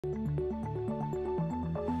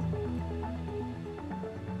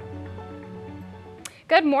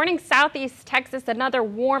Good morning, Southeast Texas. Another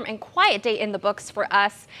warm and quiet day in the books for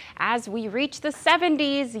us as we reach the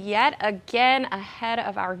 70s yet again ahead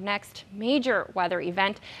of our next major weather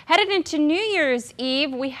event. Headed into New Year's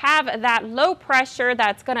Eve, we have that low pressure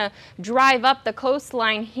that's going to drive up the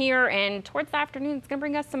coastline here, and towards the afternoon it's going to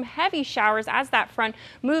bring us some heavy showers as that front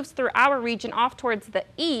moves through our region off towards the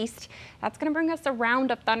east. That's going to bring us a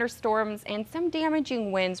round of thunderstorms and some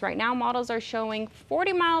damaging winds. Right now models are showing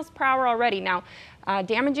 40 miles per hour already. Now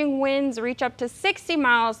damaging winds reach up to 60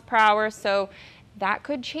 miles per hour, so that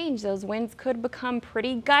could change. Those winds could become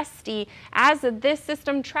pretty gusty as this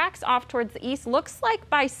system tracks off towards the east. Looks like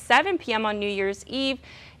by 7 p.m. on New Year's Eve,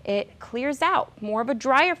 it clears out. More of a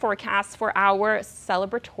drier forecast for our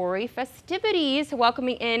celebratory festivities,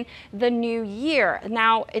 welcoming in the new year.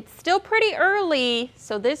 Now, it's still pretty early,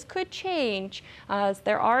 so this could change.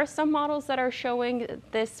 There are some models that are showing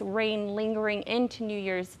this rain lingering into New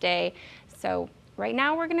Year's Day. So right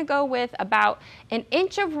now, we're going to go with about an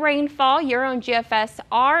inch of rainfall. Euro and GFS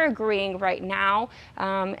are agreeing right now.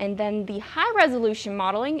 And then the high resolution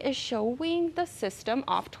modeling is showing the system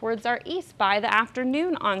off towards our east by the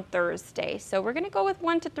afternoon on Thursday. So we're going to go with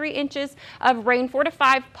 1 to 3 inches of rain, 4 to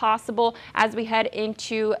 5 possible as we head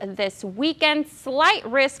into this weekend. Slight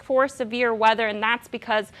risk for severe weather, and that's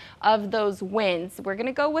because of those winds. We're going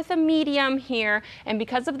to go with a medium here, and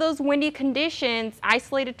because of those windy conditions,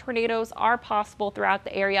 isolated tornadoes are possible throughout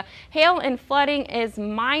the area. Hail and flooding is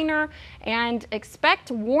minor, and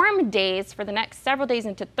expect warm days for the next several days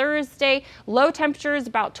into Thursday. Low temperatures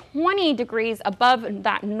about 20 degrees above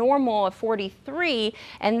that normal of 43,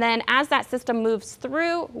 and then as that system moves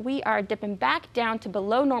through, we are dipping back down to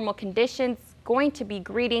below normal conditions. Going to be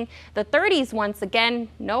greeting the 30s once again,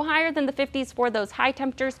 no higher than the 50s for those high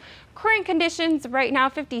temperatures. Current conditions right now,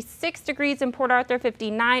 56 degrees in Port Arthur,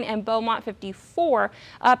 59 in Beaumont, 54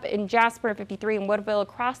 up in Jasper, 53 in Woodville.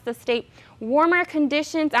 Across the state, warmer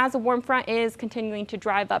conditions as a warm front is continuing to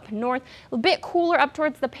drive up north. A bit cooler up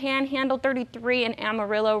towards the Panhandle, 33 in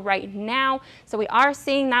Amarillo right now. So we are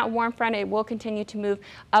seeing that warm front. It will continue to move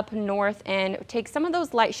up north and take some of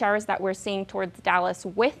those light showers that we're seeing towards Dallas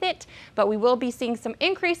with it. But we will be seeing some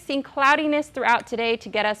increasing cloudiness throughout today to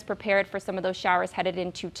get us prepared for some of those showers headed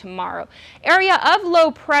into tomorrow. Area of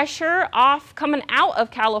low pressure coming out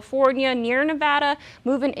of California near Nevada,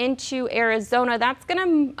 moving into Arizona. That's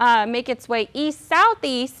going to make its way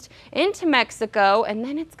east-southeast into Mexico, and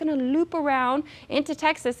then it's going to loop around into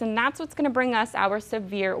Texas, and that's what's going to bring us our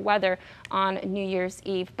severe weather on New Year's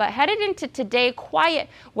Eve. But headed into today, quiet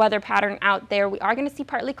weather pattern out there. We are going to see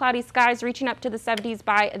partly cloudy skies reaching up to the 70s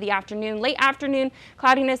by the afternoon. Late afternoon,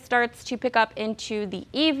 cloudiness starts to pick up into the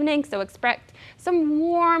evening, so expect some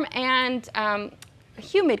warm and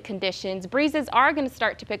humid conditions. Breezes are going to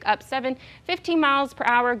start to pick up 15 miles per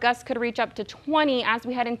hour. Gusts could reach up to 20 as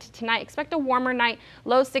we head into tonight. Expect a warmer night,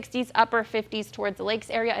 low 60s, upper 50s towards the lakes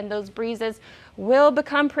area, and those breezes will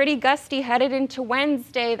become pretty gusty headed into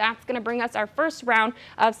Wednesday. That's going to bring us our first round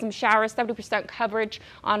of some showers, 70% coverage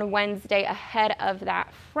on Wednesday ahead of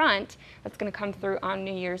that front that's going to come through on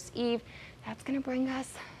New Year's Eve. That's going to bring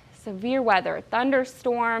us severe weather,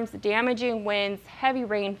 thunderstorms, damaging winds, heavy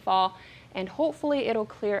rainfall, and hopefully it'll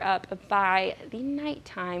clear up by the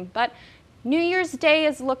nighttime. But New Year's Day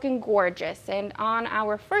is looking gorgeous, and on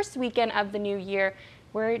our first weekend of the new year,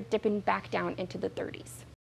 we're dipping back down into the 30s.